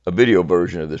A video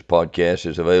version of this podcast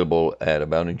is available at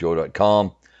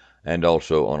aboundingjoy.com and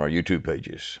also on our YouTube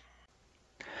pages.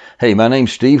 Hey, my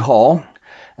name's Steve Hall,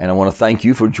 and I want to thank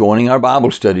you for joining our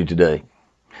Bible study today.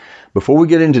 Before we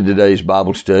get into today's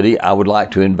Bible study, I would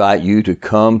like to invite you to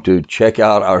come to check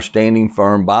out our Standing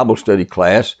Firm Bible study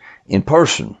class in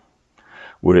person.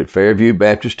 We're at Fairview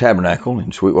Baptist Tabernacle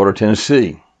in Sweetwater,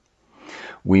 Tennessee.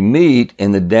 We meet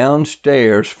in the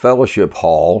downstairs fellowship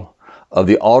hall of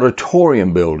the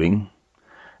auditorium building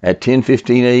at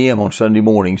 10:15 a.m. on Sunday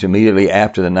mornings, immediately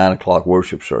after the 9 o'clock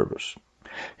worship service.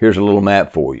 Here's a little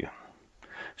map for you.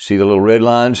 See the little red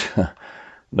lines?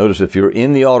 Notice if you're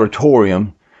in the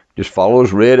auditorium, just follow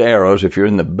those red arrows. If you're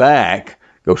in the back,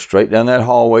 go straight down that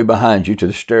hallway behind you to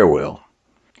the stairwell.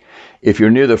 If you're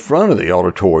near the front of the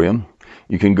auditorium,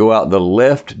 you can go out the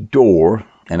left door,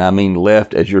 and I mean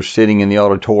left as you're sitting in the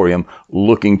auditorium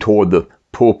looking toward the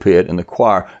pulpit and the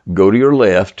choir. Go to your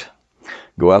left,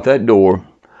 go out that door,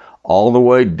 all the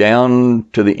way down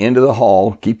to the end of the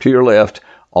hall, keep to your left,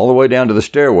 all the way down to the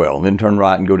stairwell, and then turn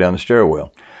right and go down the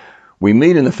stairwell. We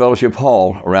meet in the fellowship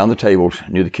hall around the tables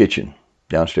near the kitchen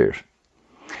downstairs.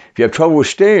 If you have trouble with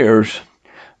stairs,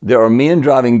 there are men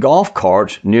driving golf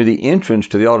carts near the entrance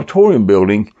to the auditorium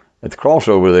building at the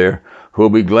crossover there who will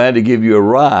be glad to give you a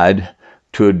ride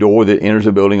to a door that enters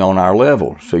the building on our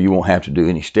level, so you won't have to do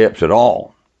any steps at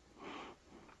all.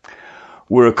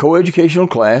 We're a coeducational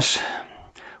class,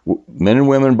 men and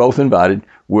women both invited.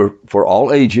 We're for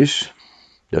all ages,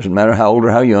 doesn't matter how old or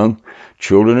how young.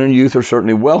 Children and youth are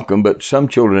certainly welcome, but some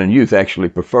children and youth actually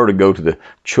prefer to go to the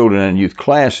children and youth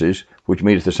classes, which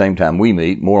meet at the same time we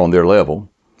meet, more on their level.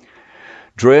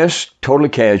 Dress totally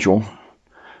casual.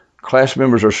 Class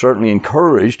members are certainly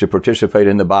encouraged to participate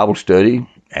in the Bible study,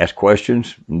 ask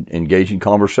questions, engage in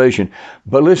conversation.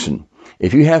 But listen,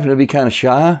 if you happen to be kind of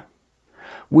shy,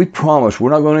 we promise we're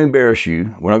not going to embarrass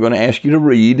you. We're not going to ask you to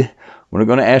read. We're not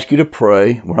going to ask you to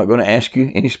pray. We're not going to ask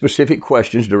you any specific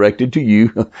questions directed to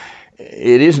you.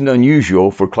 It isn't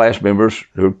unusual for class members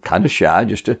who are kind of shy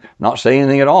just to not say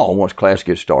anything at all once class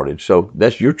gets started. So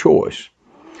that's your choice.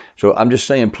 So I'm just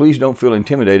saying, please don't feel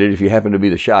intimidated if you happen to be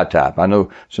the shy type. I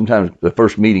know sometimes the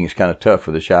first meeting is kind of tough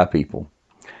for the shy people.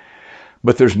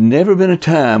 But there's never been a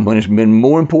time when it's been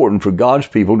more important for God's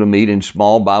people to meet in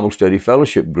small Bible study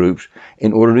fellowship groups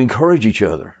in order to encourage each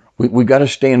other. We've got to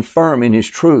stand firm in His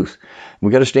truth.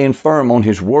 We've got to stand firm on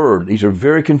His Word. These are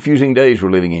very confusing days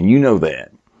we're living in. You know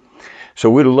that. So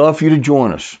we'd love for you to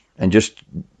join us and just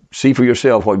see for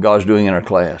yourself what God's doing in our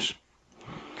class.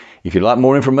 If you'd like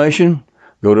more information,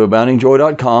 go to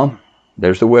aboundingjoy.com.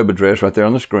 There's the web address right there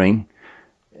on the screen.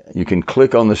 You can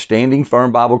click on the Standing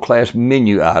Firm Bible Class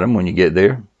menu item when you get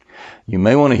there. You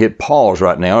may want to hit pause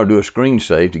right now or do a screen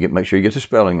save to make sure you get the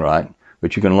spelling right,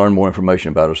 but you can learn more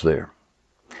information about us there.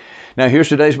 Now, here's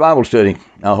today's Bible study.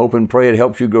 I hope and pray it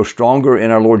helps you grow stronger in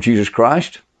our Lord Jesus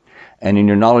Christ and in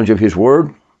your knowledge of His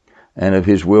Word and of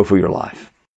His will for your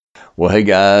life. Well, hey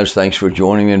guys, thanks for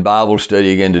joining me in Bible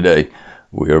study again today.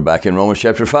 We are back in Romans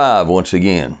chapter 5 once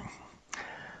again.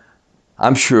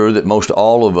 I'm sure that most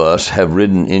all of us have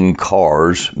ridden in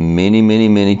cars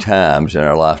many times in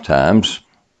our lifetimes,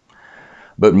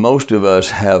 but most of us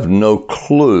have no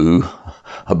clue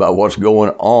about what's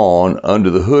going on under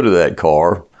the hood of that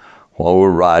car while we're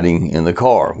riding in the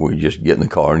car. We just get in the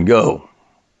car and go.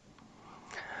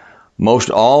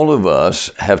 Most all of us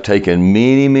have taken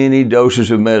many doses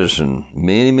of medicine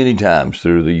many times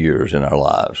through the years in our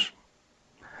lives.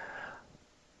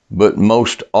 But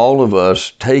most all of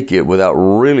us take it without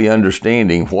really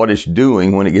understanding what it's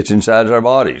doing when it gets inside our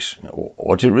bodies.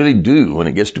 What's it really do when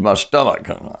it gets to my stomach?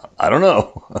 I don't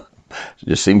know. It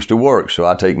just seems to work, so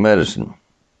I take medicine.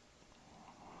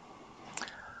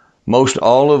 Most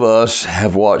all of us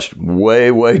have watched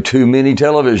way too many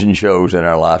television shows in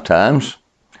our lifetimes.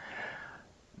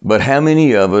 But how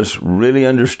many of us really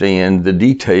understand the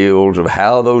details of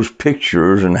how those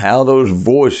pictures and how those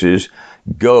voices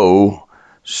go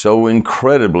so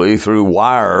incredibly through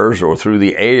wires or through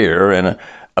the air and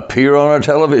appear on our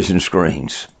television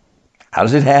screens? How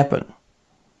does it happen?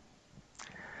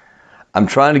 I'm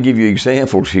trying to give you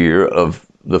examples here of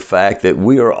the fact that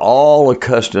we are all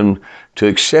accustomed to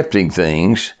accepting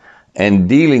things and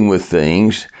dealing with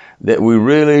things that we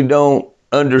really don't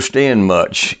understand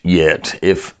much yet,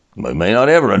 if we may not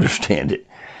ever understand it.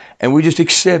 And we just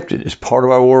accept it as part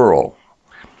of our world.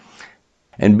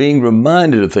 And being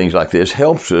reminded of things like this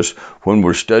helps us when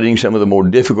we're studying some of the more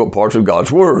difficult parts of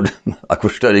God's Word, like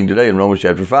we're studying today in Romans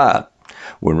chapter 5.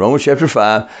 We're in Romans chapter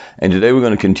 5, and today we're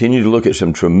going to continue to look at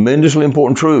some tremendously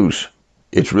important truths.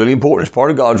 It's really important. It's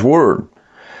part of God's Word.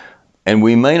 And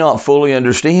we may not fully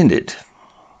understand it.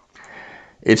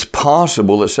 it's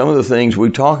possible that some of the things we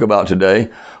talk about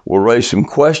today will raise some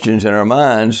questions in our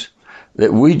minds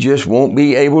that we just won't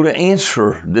be able to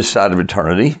answer this side of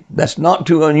eternity. That's not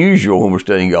too unusual when we're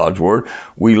studying God's Word.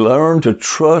 We learn to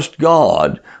trust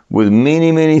God with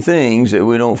many, many things that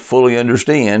we don't fully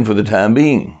understand for the time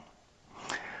being.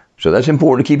 So that's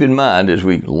important to keep in mind as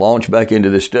we launch back into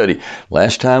this study.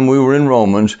 Last time we were in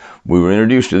Romans, we were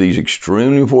introduced to these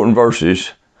extremely important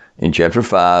verses in chapter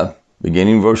 5,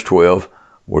 beginning in verse 12,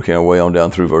 working our way on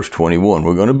down through verse 21.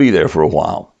 We're going to be there for a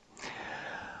while.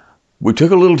 We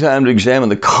took a little time to examine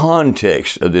the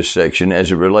context of this section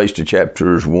as it relates to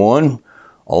chapters 1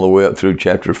 all the way up through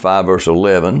chapter 5, verse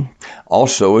 11.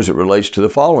 Also, as it relates to the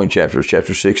following chapters,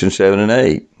 chapters 6 and 7 and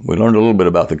 8. We learned a little bit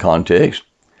about the context.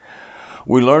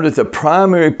 We learned that the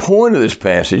primary point of this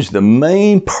passage, the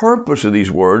main purpose of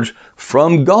these words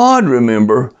from God,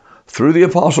 remember, through the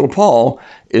Apostle Paul,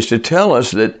 is to tell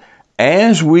us that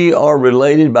as we are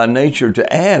related by nature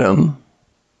to Adam,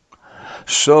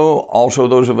 so also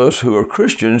those of us who are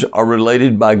Christians are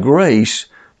related by grace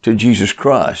to Jesus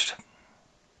Christ.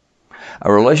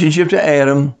 Our relationship to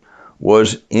Adam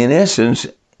was, in essence,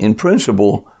 in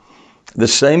principle, the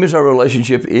same as our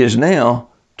relationship is now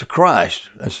to Christ.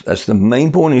 That's the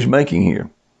main point he's making here.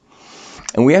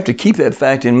 And we have to keep that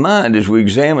fact in mind as we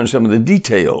examine some of the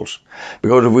details,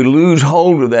 because if we lose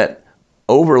hold of that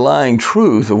overlying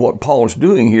truth of what Paul's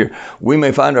doing here, we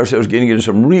may find ourselves getting into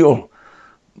some real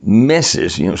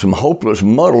messes, some hopeless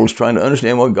muddles trying to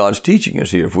understand what God's teaching us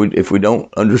here if we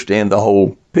don't understand the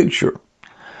whole picture.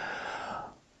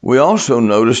 We also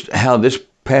noticed how this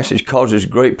passage causes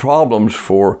great problems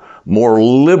for more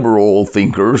liberal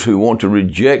thinkers who want to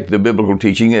reject the biblical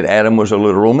teaching that Adam was a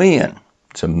literal man.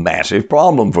 It's a massive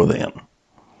problem for them.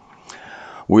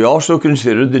 We also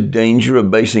considered the danger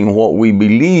of basing what we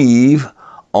believe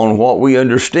on what we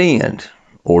understand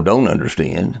or don't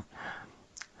understand.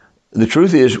 The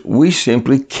truth is, we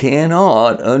simply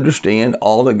cannot understand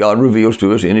all that God reveals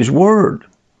to us in His Word.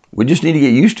 We just need to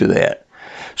get used to that.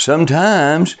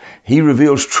 Sometimes He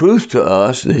reveals truth to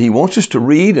us that He wants us to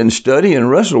read and study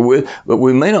and wrestle with, but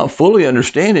we may not fully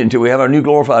understand it until we have our new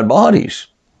glorified bodies.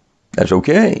 That's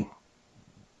okay.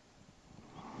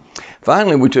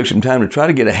 Finally, we took some time to try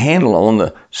to get a handle on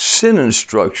the sentence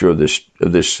structure of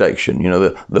this section.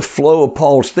 The flow of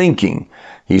Paul's thinking.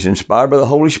 He's inspired by the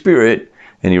Holy Spirit,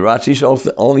 and he writes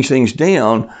all these things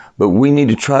down, but we need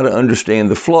to try to understand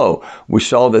the flow. We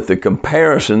saw that the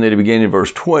comparison that began in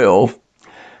verse 12,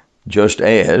 just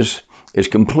as, is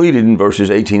completed in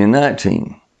verses 18 and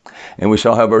 19. And we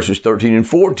saw how verses 13 and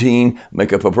 14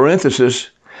 make up a parenthesis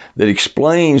that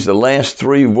explains the last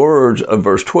three words of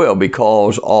verse 12,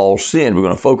 because all sinned. We're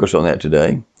going to focus on that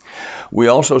today. We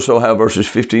also saw how verses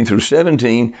 15 through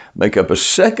 17 make up a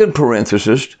second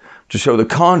parenthesis to show the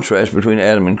contrast between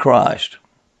Adam and Christ.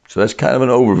 So that's kind of an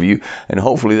overview, and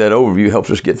hopefully that overview helps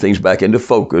us get things back into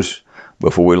focus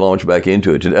before we launch back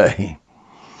into it today.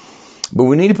 But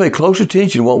we need to pay close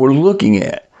attention to what we're looking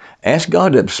at. Ask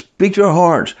God to speak to our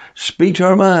hearts, speak to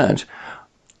our minds.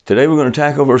 Today we're going to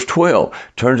tackle verse 12.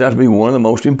 Turns out to be one of the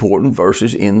most important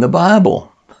verses in the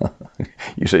Bible.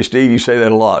 You say, Steve, you say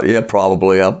that a lot. Yeah,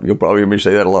 probably. You'll probably hear me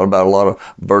say that a lot about a lot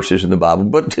of verses in the Bible,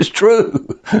 but it's true.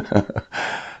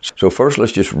 So first,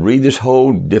 let's just read this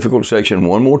whole difficult section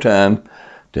one more time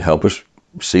to help us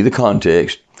see the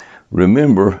context.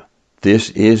 Remember, this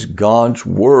is God's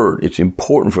Word. It's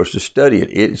important for us to study it.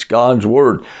 It's God's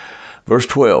Word. Verse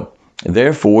 12,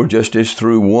 therefore, just as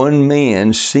through one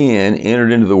man sin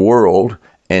entered into the world,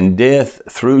 and death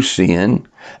through sin,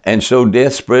 and so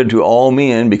death spread to all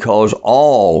men because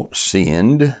all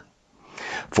sinned.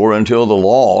 For until the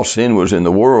law, sin was in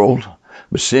the world,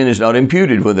 but sin is not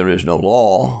imputed when there is no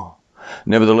law.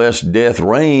 Nevertheless, death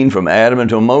reigned from Adam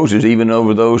until Moses, even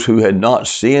over those who had not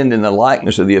sinned in the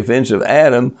likeness of the offense of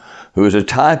Adam, who is a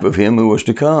type of him who was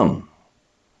to come.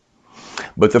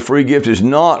 But the free gift is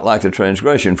not like the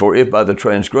transgression, for if by the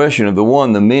transgression of the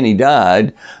one the many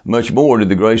died, much more did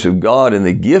the grace of God and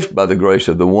the gift by the grace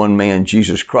of the one man,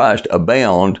 Jesus Christ,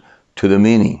 abound to the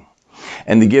many.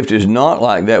 And the gift is not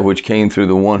like that which came through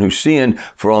the one who sinned,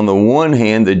 for on the one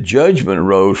hand the judgment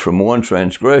arose from one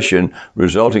transgression,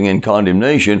 resulting in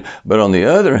condemnation, but on the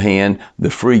other hand the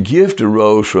free gift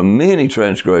arose from many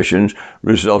transgressions,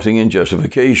 resulting in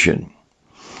justification.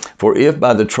 For if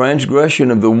by the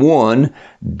transgression of the one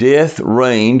death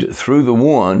reigned through the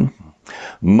one,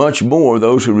 much more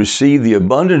those who receive the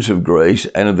abundance of grace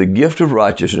and of the gift of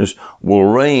righteousness will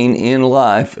reign in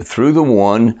life through the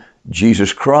one,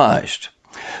 Jesus Christ.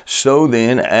 So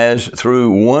then, as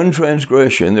through one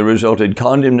transgression there resulted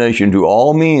condemnation to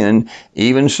all men,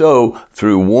 even so,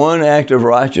 through one act of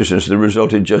righteousness there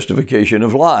resulted justification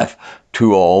of life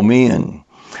to all men.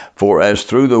 For as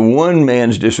through the one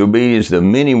man's disobedience the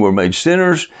many were made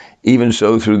sinners, even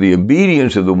so through the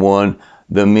obedience of the one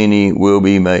the many will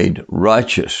be made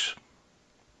righteous.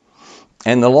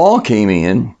 And the law came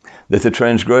in that the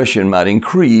transgression might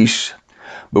increase,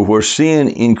 but where sin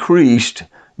increased,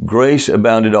 grace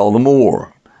abounded all the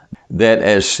more, that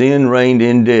as sin reigned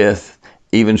in death,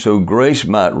 even so grace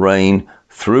might reign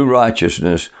through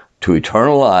righteousness to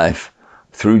eternal life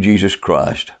through Jesus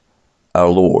Christ our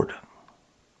Lord.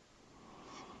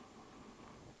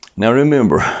 Now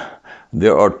remember,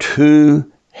 there are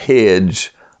two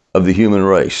heads of the human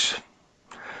race.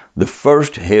 The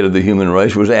first head of the human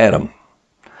race was Adam.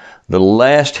 The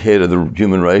last head of the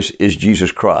human race is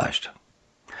Jesus Christ.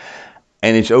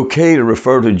 And it's okay to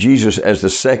refer to Jesus as the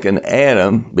second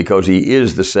Adam because he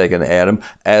is the second Adam,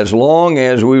 as long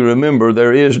as we remember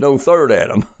there is no third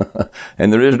Adam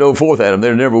and there is no fourth Adam.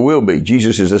 There never will be.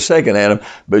 Jesus is the second Adam,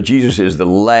 but Jesus is the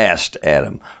last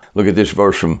Adam. Look at this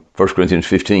verse from 1 Corinthians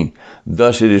 15.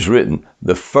 Thus it is written,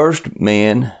 the first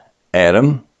man,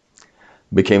 Adam,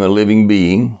 became a living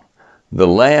being. The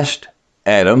last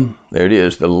Adam, there it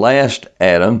is, the last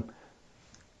Adam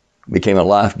became a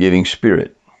life-giving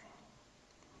spirit.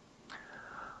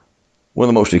 One of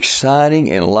the most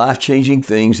exciting and life-changing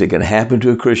things that can happen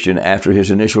to a Christian after his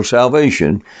initial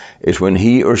salvation is when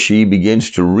he or she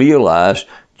begins to realize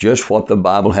just what the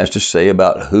Bible has to say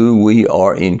about who we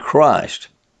are in Christ.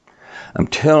 I'm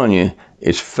telling you,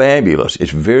 it's fabulous.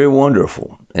 It's very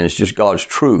wonderful. And it's just God's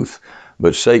truth.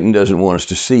 But Satan doesn't want us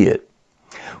to see it.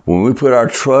 When we put our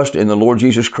trust in the Lord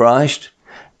Jesus Christ,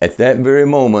 at that very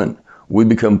moment, we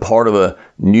become part of a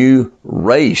new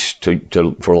race,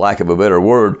 for lack of a better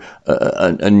word,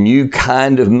 a new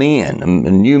kind of man,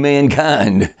 a new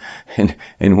mankind.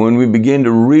 And when we begin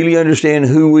to really understand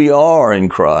who we are in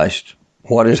Christ,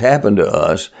 what has happened to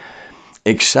us,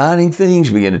 exciting things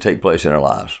begin to take place in our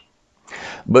lives.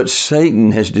 But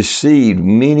Satan has deceived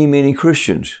many, many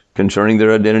Christians concerning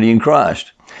their identity in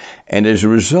Christ. And as a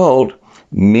result,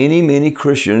 many, many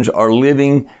Christians are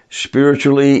living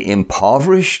spiritually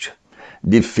impoverished,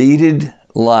 defeated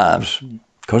lives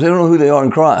because they don't know who they are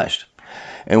in Christ.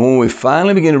 And when we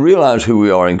finally begin to realize who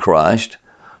we are in Christ,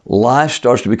 life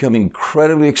starts to become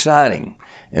incredibly exciting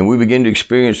and we begin to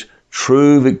experience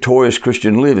true victorious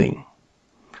Christian living.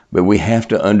 But we have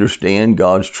to understand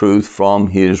God's truth from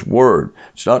His Word.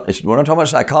 We're not talking about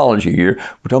psychology here.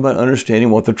 We're talking about understanding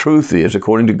what the truth is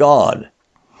according to God.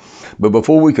 But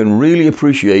before we can really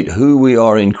appreciate who we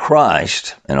are in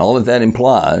Christ and all that that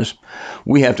implies,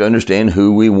 we have to understand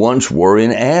who we once were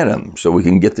in Adam so we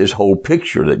can get this whole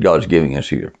picture that God's giving us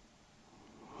here.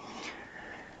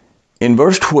 In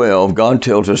verse 12, God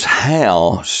tells us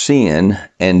how sin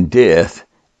and death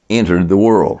entered the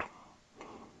world.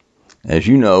 As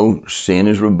you know, sin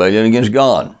is rebellion against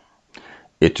God.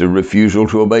 It's a refusal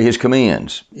to obey His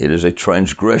commands. It is a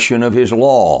transgression of His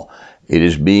law. It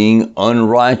is being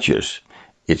unrighteous.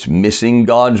 It's missing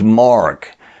God's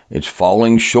mark. It's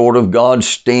falling short of God's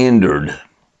standard.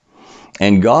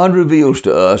 And God reveals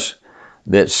to us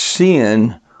that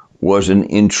sin was an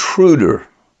intruder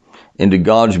into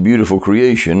God's beautiful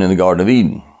creation in the Garden of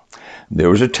Eden. There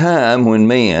was a time when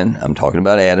man, I'm talking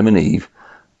about Adam and Eve,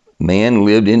 man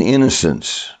lived in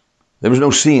innocence. There was no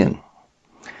sin.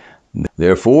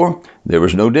 Therefore, there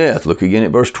was no death. Look again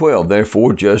at verse 12.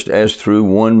 Therefore, just as through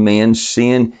one man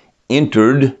sin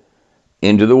entered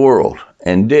into the world,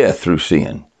 and death through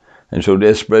sin. And so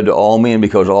death spread to all men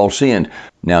because all sinned.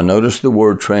 Now notice the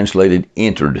word translated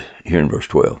entered here in verse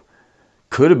 12.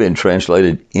 Could have been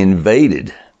translated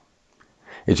invaded.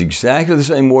 It's exactly the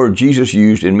same word Jesus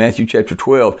used in Matthew chapter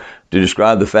 12 to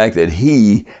describe the fact that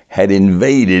He had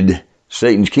invaded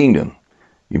Satan's kingdom.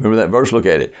 You remember that verse? Look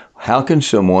at it. How can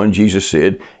someone, Jesus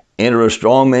said, enter a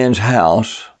strong man's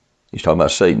house, He's talking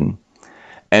about Satan,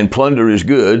 and plunder his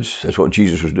goods, that's what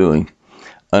Jesus was doing,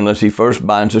 unless he first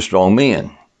binds a strong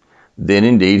man? Then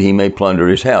indeed he may plunder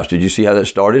his house. Did you see how that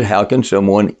started? How can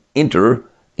someone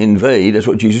invade, that's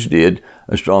what Jesus did,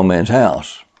 a strong man's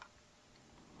house?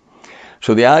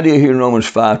 So the idea here in Romans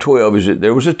 5:12 is that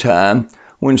there was a time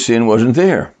when sin wasn't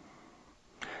there.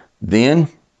 Then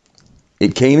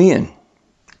it came in.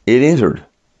 It entered.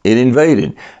 It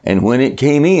invaded. And when it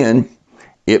came in,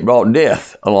 it brought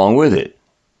death along with it.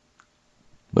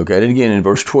 Look at it again in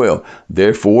verse 12.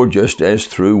 Therefore, just as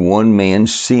through one man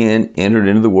sin entered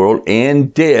into the world,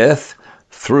 and death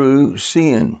through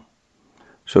sin.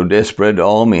 So death spread to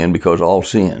all men because all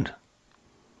sinned.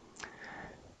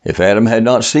 If Adam had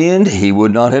not sinned, he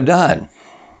would not have died.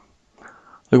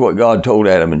 Look what God told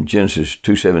Adam in Genesis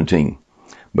 2:17.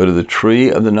 But of the tree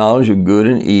of the knowledge of good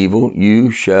and evil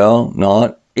you shall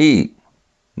not eat.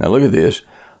 Now look at this.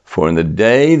 For in the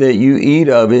day that you eat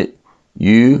of it,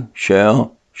 you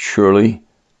shall surely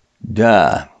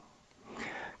die.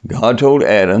 God told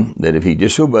Adam that if he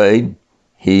disobeyed,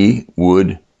 he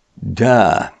would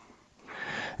die.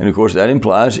 And of course that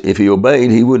implies if he obeyed,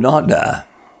 he would not die.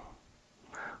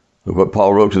 Look what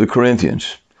Paul wrote to the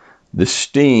Corinthians. The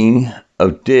sting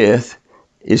of death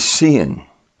is sin.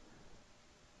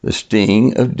 The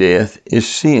sting of death is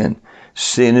sin.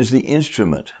 Sin is the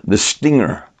instrument, the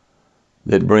stinger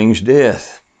that brings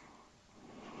death.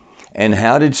 And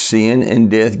how did sin and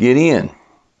death get in?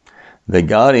 They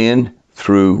got in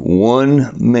through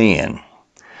one man.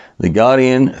 They got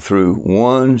in through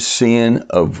one sin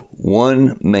of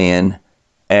one man,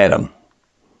 Adam.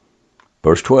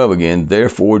 Verse 12 again,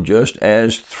 therefore just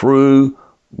as through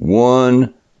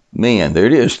one man, there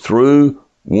it is, through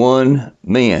one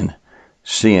man,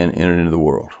 sin entered into the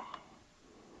world.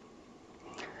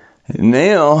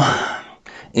 Now,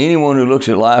 anyone who looks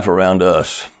at life around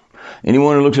us,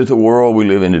 anyone who looks at the world we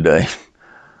live in today,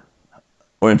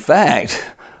 or in fact,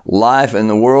 life in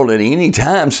the world at any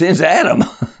time since Adam,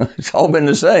 it's all been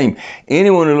the same.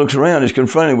 Anyone who looks around is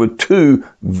confronted with two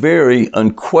very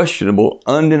unquestionable,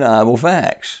 undeniable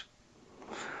facts.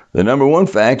 The number one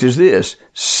fact is this: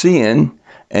 sin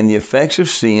and the effects of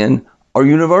sin are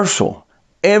universal.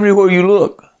 Everywhere you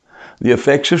look, the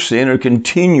effects of sin are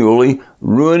continually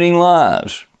ruining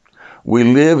lives. We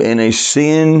live in a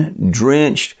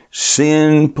sin-drenched,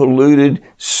 sin-polluted,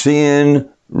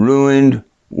 sin-ruined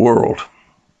world.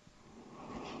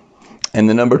 And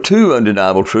the number two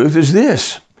undeniable truth is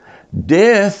this: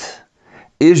 death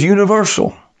is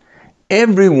universal.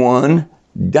 Everyone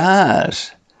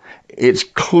dies. It's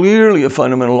clearly a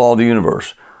fundamental law of the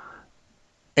universe.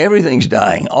 Everything's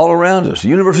dying all around us. The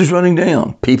universe is running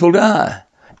down. People die.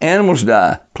 Animals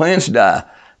die. Plants die.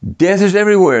 Death is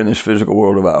everywhere in this physical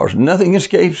world of ours. Nothing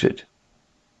escapes it.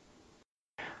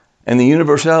 And the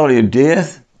universality of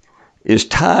death is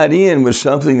tied in with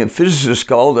something that physicists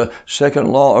call the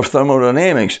second law of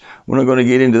thermodynamics. We're not going to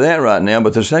get into that right now,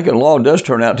 but the second law does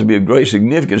turn out to be of great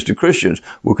significance to Christians.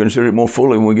 We'll consider it more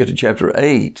fully when we get to chapter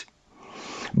 8.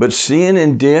 But sin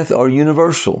and death are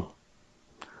universal.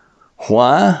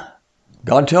 Why?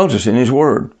 God tells us in His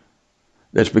Word.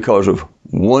 That's because of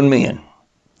one man,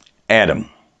 Adam.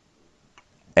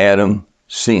 Adam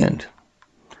sinned.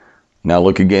 Now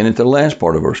look again at the last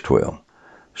part of verse 12.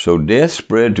 So death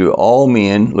spread to all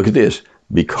men, look at this,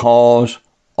 because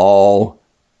all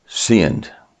sinned.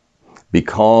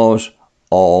 Because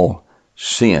all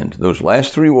sinned. Those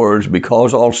last three words,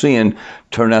 because all sinned,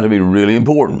 turn out to be really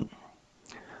important.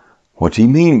 What do you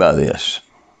mean by this?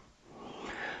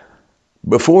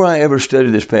 Before I ever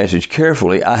studied this passage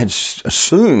carefully, I had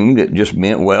assumed it just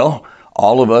meant, well,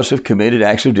 all of us have committed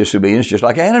acts of disobedience just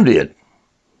like Adam did.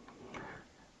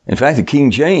 In fact, the King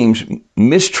James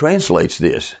mistranslates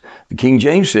this. The King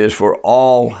James says, for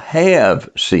all have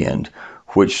sinned,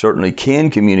 which certainly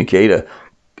can communicate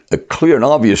a clear and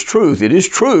obvious truth. It is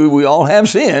true, we all have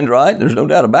sinned, right? There's no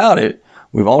doubt about it.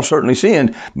 We've all certainly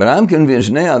sinned. But I'm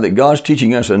convinced now that God's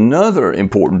teaching us another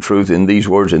important truth in these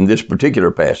words in this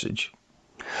particular passage.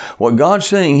 What God's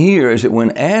saying here is that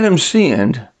when Adam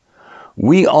sinned,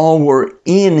 we all were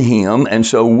in him, and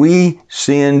so we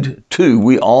sinned too.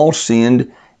 We all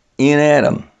sinned in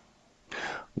Adam.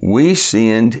 We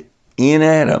sinned in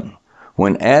Adam.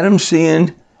 When Adam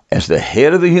sinned as the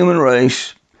head of the human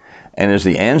race and as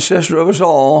the ancestor of us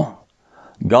all,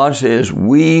 God says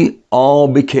we all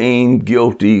became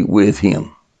guilty with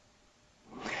him.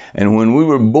 And when we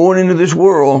were born into this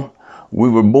world, we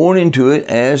were born into it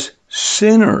as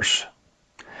sinners.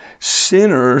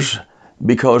 Sinners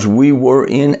because we were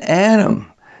in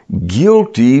Adam.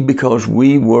 Guilty because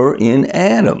we were in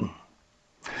Adam.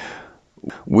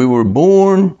 We were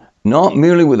born not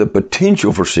merely with a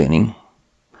potential for sinning,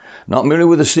 not merely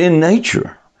with a sin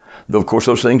nature, though of course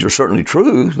those things are certainly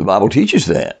true, the Bible teaches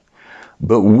that,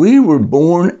 but we were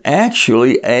born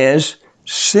actually as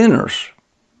sinners.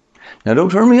 Now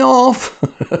don't turn me off,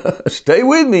 stay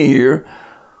with me here.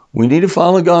 We need to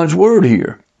follow God's Word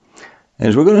here.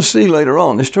 As we're going to see later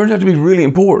on, this turns out to be really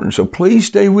important, so please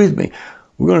stay with me.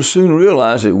 We're going to soon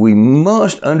realize that we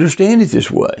must understand it this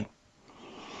way.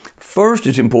 First,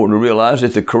 it's important to realize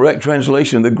that the correct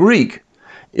translation of the Greek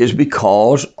is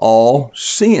because all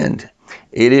sinned.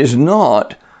 It is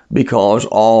not because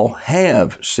all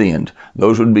have sinned.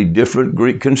 Those would be different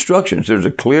Greek constructions. There's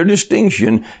a clear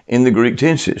distinction in the Greek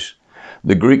tenses.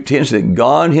 The Greek tense that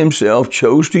God himself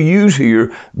chose to use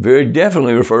here very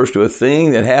definitely refers to a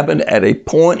thing that happened at a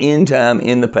point in time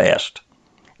in the past.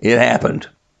 It happened.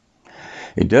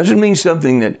 It doesn't mean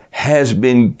something that has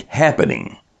been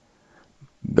happening.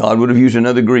 God would have used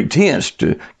another Greek tense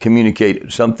to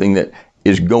communicate something that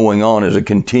is going on as a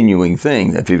continuing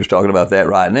thing, if he was talking about that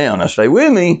right now. Now stay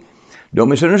with me. Don't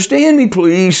misunderstand me,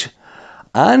 please.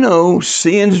 I know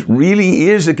sin really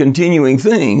is a continuing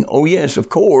thing. Oh yes, of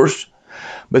course.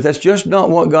 But that's just not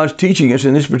what God's teaching us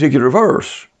in this particular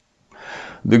verse.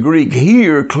 The Greek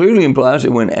here clearly implies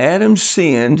that when Adam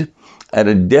sinned at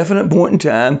a definite point in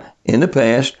time in the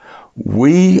past,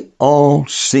 we all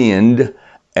sinned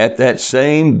at that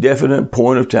same definite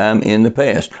point of time in the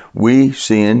past. We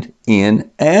sinned in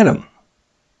Adam.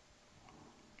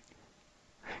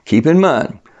 Keep in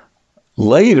mind,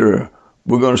 later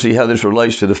we're going to see how this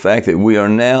relates to the fact that we are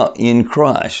now in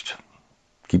Christ.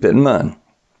 Keep that in mind.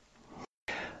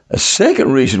 A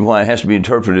second reason why it has to be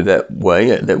interpreted that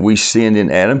way, that we sinned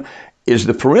in Adam, is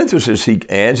the parenthesis he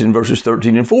adds in verses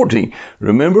 13 and 14.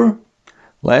 Remember,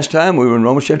 last time we were in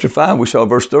Romans chapter 5, we saw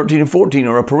verse 13 and 14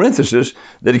 are a parenthesis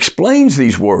that explains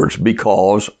these words,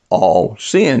 because all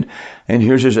sinned. And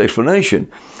here's his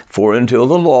explanation. For until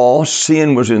the law,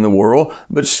 sin was in the world,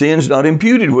 but sin's not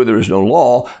imputed where there is no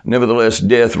law. Nevertheless,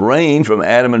 death reigned from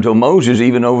Adam until Moses,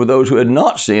 even over those who had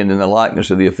not sinned in the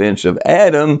likeness of the offense of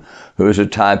Adam, who is a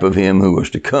type of him who was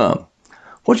to come.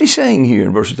 What's he saying here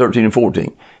in verses 13 and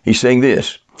 14? He's saying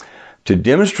this: to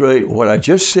demonstrate what I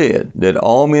just said, that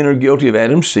all men are guilty of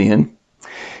Adam's sin,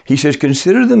 he says,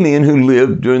 consider the men who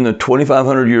lived during the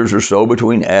 2,500 years or so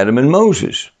between Adam and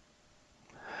Moses.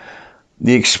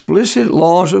 The explicit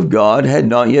laws of God had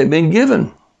not yet been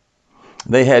given.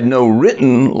 They had no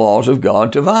written laws of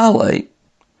God to violate.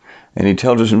 And he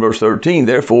tells us in verse 13,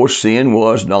 therefore sin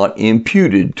was not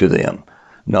imputed to them.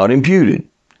 Not imputed.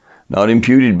 Not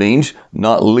imputed means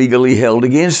not legally held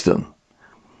against them.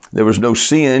 There was no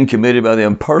sin committed by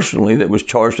them personally that was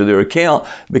charged to their account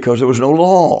because there was no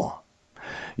law.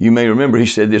 You may remember he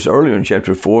said this earlier in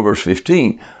chapter 4, verse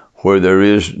 15, where there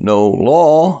is no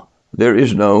law, there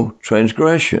is no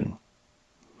transgression.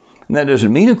 And that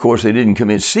doesn't mean, of course, they didn't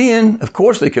commit sin. Of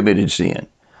course they committed sin.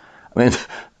 I mean,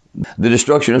 the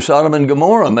destruction of Sodom and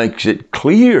Gomorrah makes it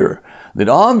clear that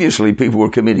obviously people were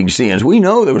committing sins. We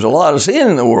know there was a lot of sin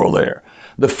in the world there.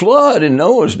 The flood in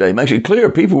Noah's day makes it clear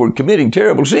people were committing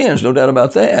terrible sins, no doubt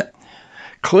about that.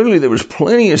 Clearly there was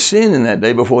plenty of sin in that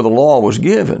day before the law was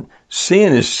given.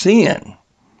 Sin is sin,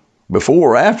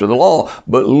 before or after the law,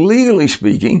 but legally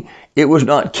speaking, it was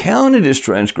not counted as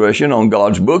transgression on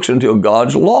God's books until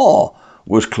God's law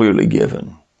was clearly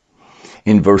given.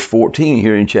 In verse 14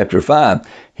 here in chapter 5,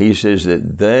 he says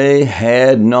that they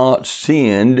had not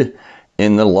sinned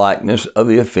in the likeness of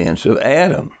the offense of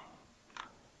Adam.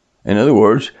 In other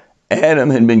words,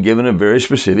 Adam had been given a very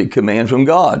specific command from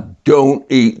God. Don't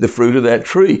eat the fruit of that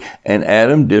tree. And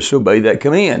Adam disobeyed that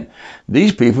command.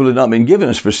 These people had not been given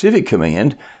a specific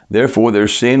command, therefore their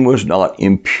sin was not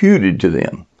imputed to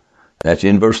them. That's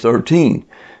in verse 13.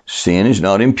 Sin is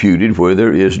not imputed where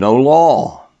there is no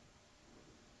law.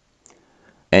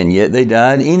 And yet they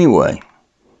died anyway.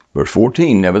 Verse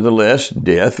 14, nevertheless,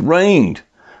 death reigned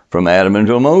from Adam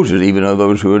until Moses, even of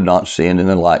those who had not sinned in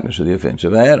the likeness of the offense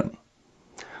of Adam.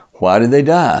 Why did they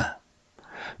die?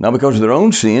 Not because of their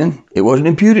own sin. It wasn't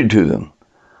imputed to them.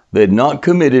 They had not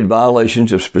committed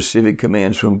violations of specific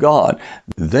commands from God.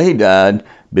 They died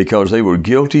because they were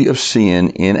guilty of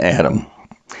sin in Adam.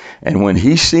 And when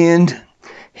he sinned,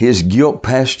 his guilt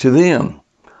passed to them,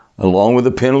 along with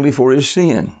the penalty for his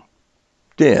sin,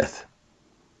 death.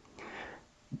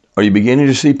 Are you beginning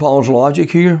to see Paul's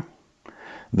logic here?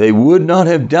 They would not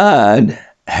have died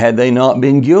had they not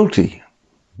been guilty,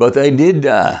 but they did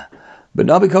die. But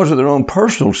not because of their own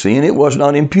personal sin. It was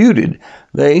not imputed.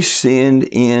 They sinned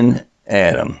in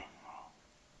Adam.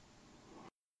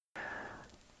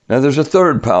 Now there's a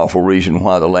third powerful reason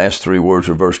why the last three words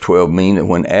of verse 12 mean that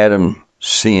when Adam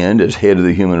sinned as head of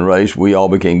the human race, we all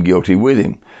became guilty with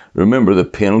him. Remember, the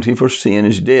penalty for sin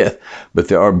is death. But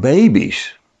there are babies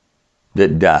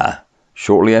that die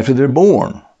shortly after they're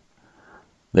born.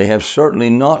 They have certainly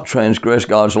not transgressed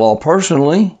God's law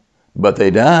personally, but they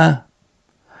die.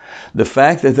 The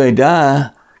fact that they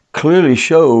die clearly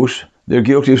shows they're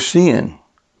guilty of sin.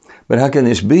 But how can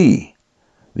this be?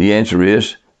 The answer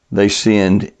is they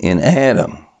sinned in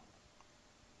Adam.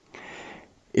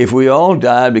 If we all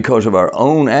died because of our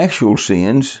own actual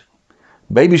sins,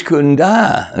 babies couldn't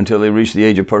die until they reached the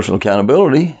age of personal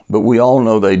accountability, but we all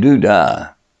know they do die.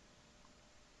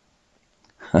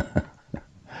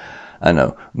 I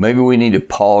know. Maybe we need to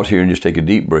pause here and just take a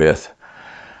deep breath.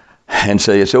 and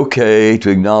say it's okay to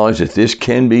acknowledge that this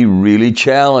can be really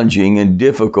challenging and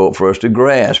difficult for us to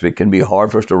grasp. It can be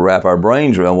hard for us to wrap our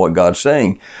brains around what God's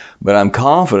saying. But I'm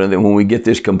confident that when we get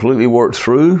this completely worked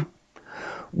through,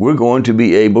 we're going to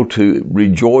be able to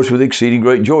rejoice with exceeding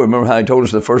great joy. Remember how I told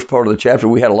us in the first part of the chapter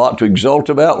we had a lot to exult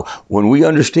about? When we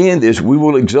understand this, we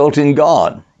will exult in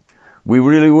God. We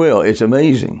really will. It's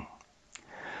amazing.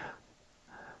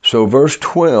 So verse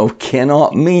 12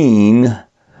 cannot mean,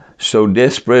 so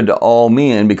death spread to all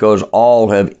men because all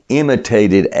have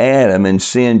imitated Adam and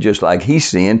sinned just like he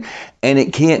sinned. And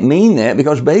it can't mean that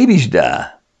because babies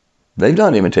die. They've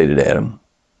not imitated Adam.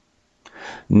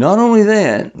 Not only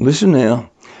that, listen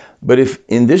now, but if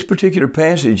in this particular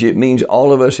passage it means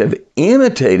all of us have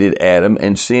imitated Adam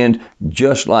and sinned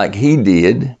just like he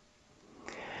did,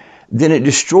 then it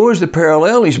destroys the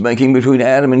parallel he's making between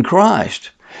Adam and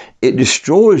Christ. It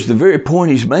destroys the very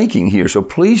point he's making here. So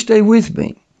please stay with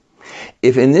me.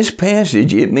 If in this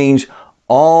passage it means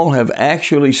all have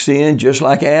actually sinned just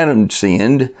like Adam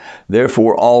sinned,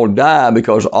 therefore all die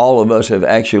because all of us have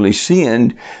actually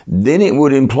sinned, then it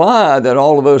would imply that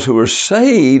all of us who are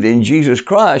saved in Jesus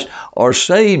Christ are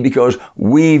saved because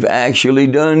we've actually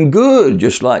done good,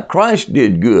 just like Christ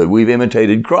did good. We've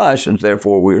imitated Christ and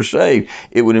therefore we're saved.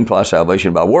 It would imply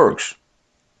salvation by works.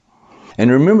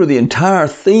 And remember, the entire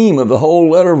theme of the whole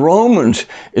letter of Romans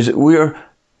is that we are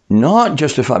not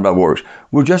justified by works.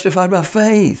 We're justified by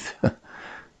faith.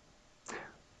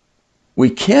 We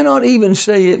cannot even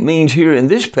say it means here in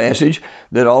this passage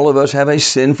that all of us have a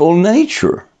sinful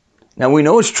nature. Now we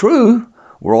know it's true.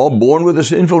 We're all born with a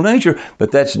sinful nature,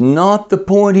 but that's not the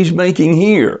point he's making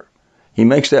here. He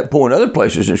makes that point other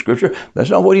places in Scripture. That's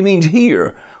not what he means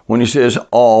here when he says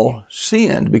all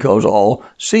sinned, because all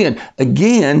sinned.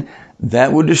 Again,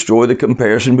 that would destroy the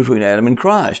comparison between Adam and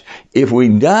Christ. If we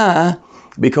die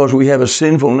because we have a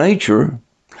sinful nature,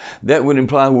 that would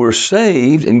imply we're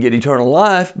saved and get eternal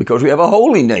life because we have a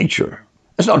holy nature.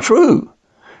 That's not true.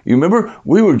 You remember,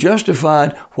 we were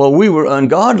justified while we were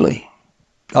ungodly.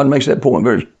 God makes that point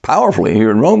very powerfully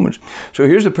here in Romans. So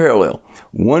here's the parallel.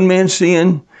 One man's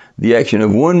sin, the action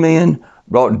of one man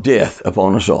brought death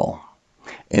upon us all.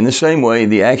 In the same way,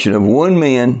 the action of one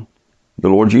man, the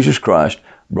Lord Jesus Christ,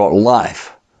 brought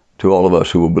life to all of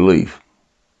us who will believe.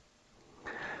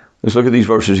 Let's look at these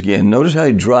verses again. Notice how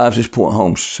he drives this point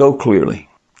home so clearly.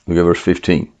 Look at verse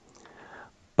 15.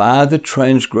 By the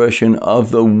transgression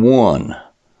of the one,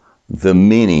 the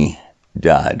many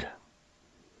died.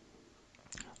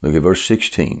 Look at verse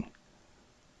 16.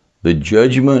 The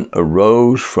judgment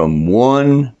arose from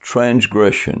one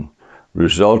transgression,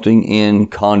 resulting in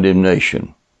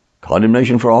condemnation.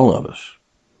 Condemnation for all of us.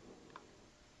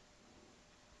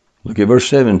 Look at verse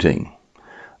 17.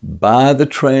 By the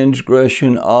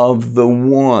transgression of the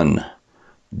one,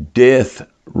 death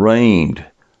reigned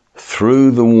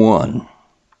through the one.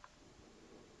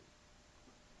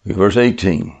 Look at verse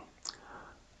 18.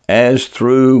 As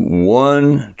through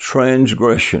one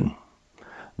transgression,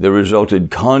 there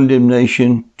resulted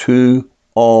condemnation to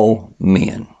all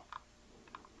men.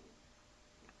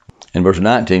 And verse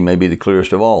 19 may be the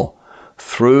clearest of all.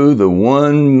 Through the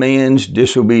one man's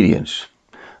disobedience,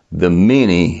 the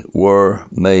many were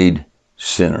made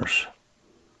sinners.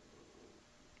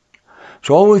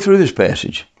 So all the way through this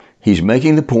passage, he's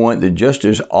making the point that just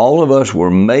as all of us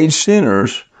were made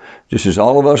sinners, just as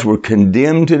all of us were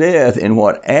condemned to death in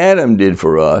what Adam did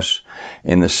for us,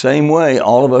 in the same way,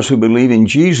 all of us who believe in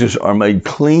Jesus are made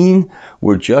clean,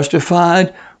 we're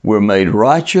justified, we're made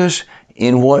righteous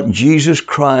in what Jesus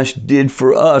Christ did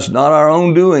for us. Not our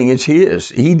own doing, it's His.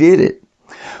 He did it.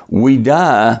 We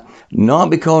die not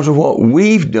because of what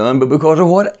we've done, but because of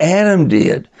what Adam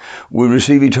did. We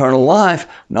receive eternal life,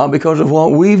 not because of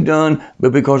what we've done,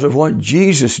 but because of what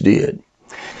Jesus did.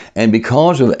 And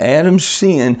because of Adam's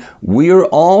sin, we are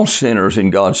all sinners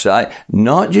in God's sight,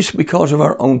 not just because of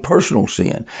our own personal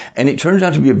sin. And it turns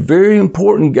out to be very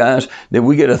important, guys, that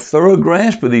we get a thorough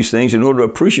grasp of these things in order to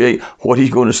appreciate what he's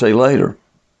going to say later.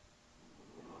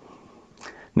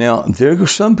 Now, there are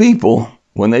some people,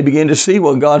 when they begin to see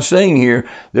what God's saying here,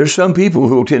 there's some people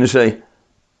who will tend to say,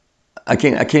 I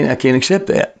can't accept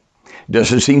that.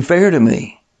 Doesn't seem fair to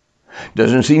me.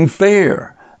 Doesn't seem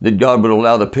fair that God would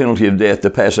allow the penalty of death to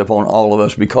pass upon all of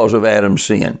us because of Adam's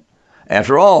sin.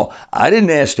 After all, I didn't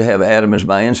ask to have Adam as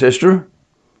my ancestor.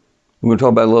 We're going to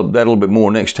talk about that a little bit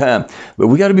more next time. But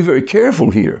we got to be very careful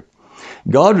here.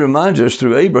 God reminds us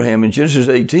through Abraham in Genesis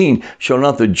 18, shall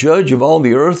not the judge of all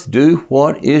the earth do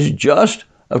what is just?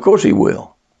 Of course he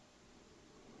will.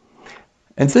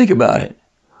 And think about it.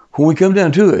 When we come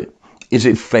down to it, is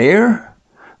it fair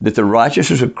that the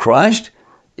righteousness of Christ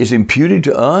is imputed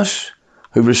to us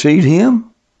who've received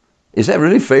him? Is that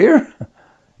really fair?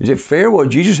 Is it fair what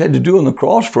Jesus had to do on the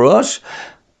cross for us?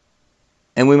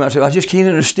 And we might say, I just can't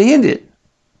understand it.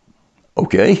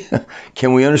 Okay.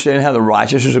 Can we understand how the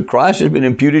righteousness of Christ has been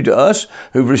imputed to us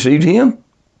who've received him?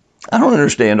 I don't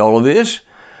understand all of this,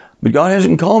 but God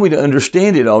hasn't called me to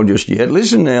understand it all just yet.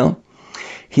 Listen now.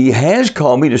 He has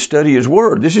called me to study his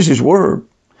word. This is his word.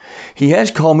 He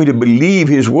has called me to believe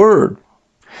his word.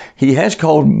 He has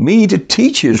called me to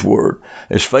teach his word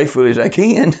as faithfully as I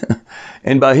can.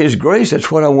 And by his grace,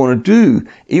 that's what I want to do.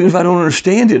 Even if I don't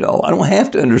understand it all. I don't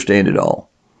have to understand it all.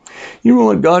 You know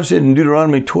what God said in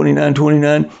Deuteronomy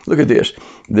 29:29? Look at this.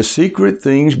 The secret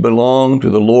things belong to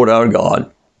the Lord our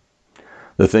God.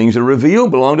 The things that are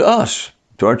revealed belong to us,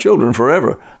 to our children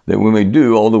forever, that we may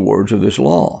do all the words of this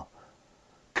law.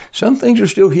 Some things are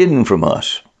still hidden from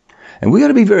us. And we got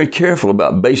to be very careful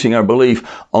about basing our belief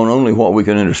on only what we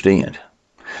can understand.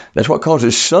 That's what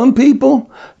causes some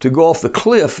people to go off the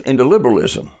cliff into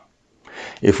liberalism.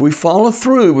 If we follow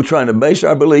through with trying to base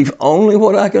our belief only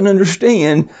what I can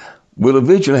understand, we'll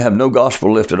eventually have no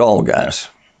gospel left at all, guys.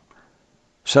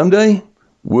 Someday,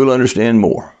 we'll understand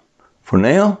more. For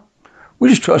now, we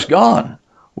just trust God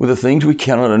with the things we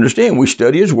cannot understand. We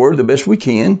study his word the best we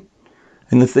can,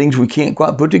 and the things we can't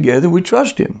quite put together, we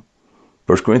trust him.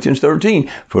 1 Corinthians 13,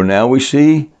 for now we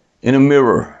see in a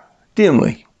mirror,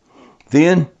 dimly,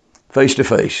 then face to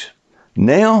face.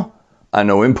 Now I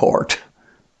know in part.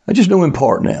 I just know in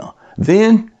part now.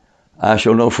 Then I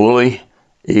shall know fully,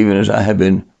 even as I have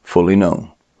been fully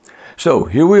known. So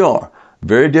here we are.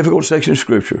 Very difficult section of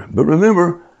Scripture. But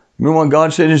remember what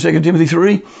God said in 2 Timothy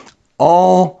 3?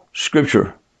 All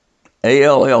Scripture,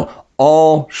 A-L-L,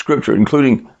 all Scripture,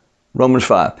 including Romans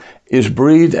 5, is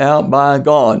breathed out by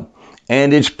God.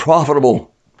 And it's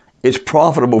profitable. It's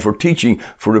profitable for teaching,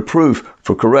 for reproof,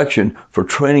 for correction, for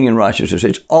training in righteousness.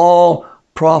 It's all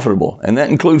profitable. And that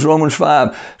includes Romans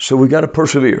 5. So we got to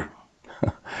persevere.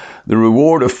 The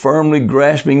reward of firmly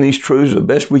grasping these truths the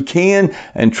best we can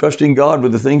and trusting God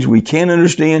with the things we can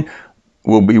understand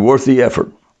will be worth the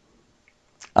effort.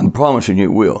 I'm promising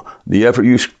you it will. The effort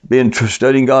you spend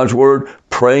studying God's word,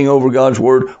 praying over God's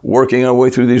word, working our way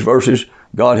through these verses,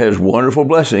 God has wonderful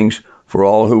blessings for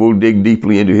all who will dig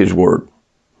deeply into his word.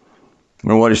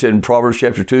 Remember what he said in Proverbs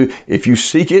chapter 2? If you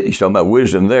seek it, he's talking about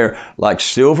wisdom there, like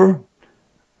silver,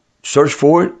 search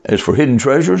for it as for hidden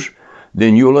treasures,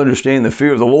 then you will understand the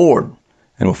fear of the Lord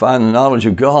and will find the knowledge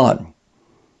of God.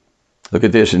 Look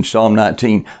at this in Psalm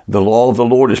 19. The law of the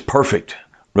Lord is perfect,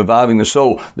 reviving the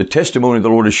soul. The testimony of the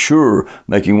Lord is sure,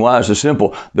 making wise the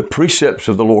simple. The precepts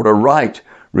of the Lord are right,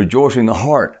 rejoicing the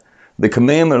heart. The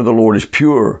commandment of the Lord is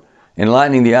pure,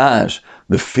 enlightening the eyes.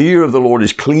 The fear of the Lord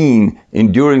is clean,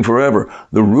 enduring forever.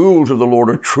 The rules of the Lord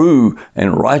are true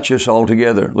and righteous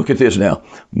altogether. Look at this now.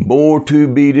 More to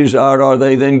be desired are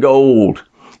they than gold,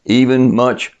 even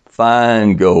much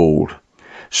fine gold.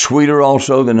 Sweeter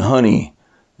also than honey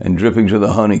and drippings of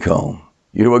the honeycomb.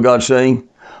 You hear what God's saying?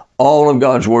 All of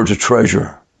God's words are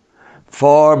treasure,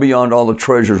 far beyond all the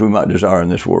treasures we might desire in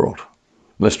this world.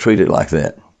 Let's treat it like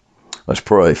that. Let's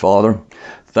pray. Father,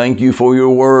 thank you for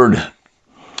your word.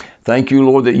 Thank you,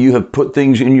 Lord, that you have put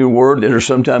things in your word that are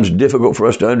sometimes difficult for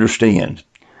us to understand.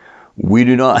 We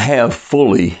do not have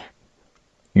fully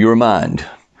your mind.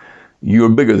 You're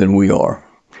bigger than we are.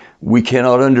 We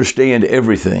cannot understand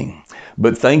everything.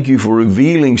 But thank you for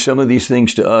revealing some of these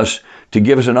things to us to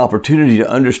give us an opportunity to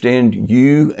understand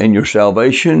you and your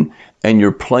salvation and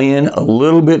your plan a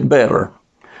little bit better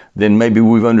than maybe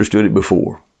we've understood it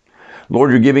before.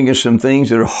 Lord, you're giving us some things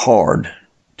that are hard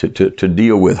to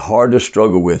deal with, hard to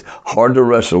struggle with, hard to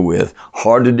wrestle with,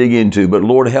 hard to dig into. But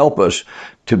Lord, help us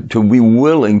to be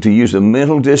willing to use the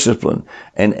mental discipline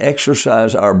and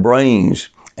exercise our brains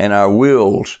and our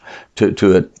wills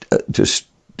to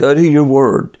study your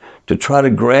word, to try to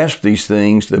grasp these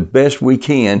things the best we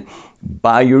can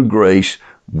by your grace,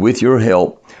 with your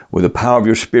help, with the power of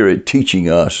your Spirit teaching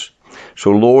us. So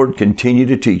Lord, continue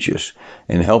to teach us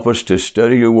and help us to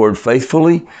study your word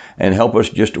faithfully, and help us,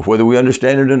 just whether we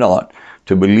understand it or not,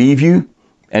 to believe you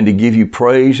and to give you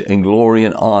praise and glory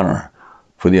and honor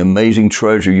for the amazing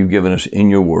treasure you've given us in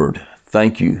your word.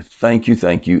 Thank you, thank you,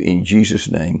 thank you. In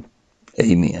Jesus' name,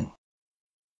 amen.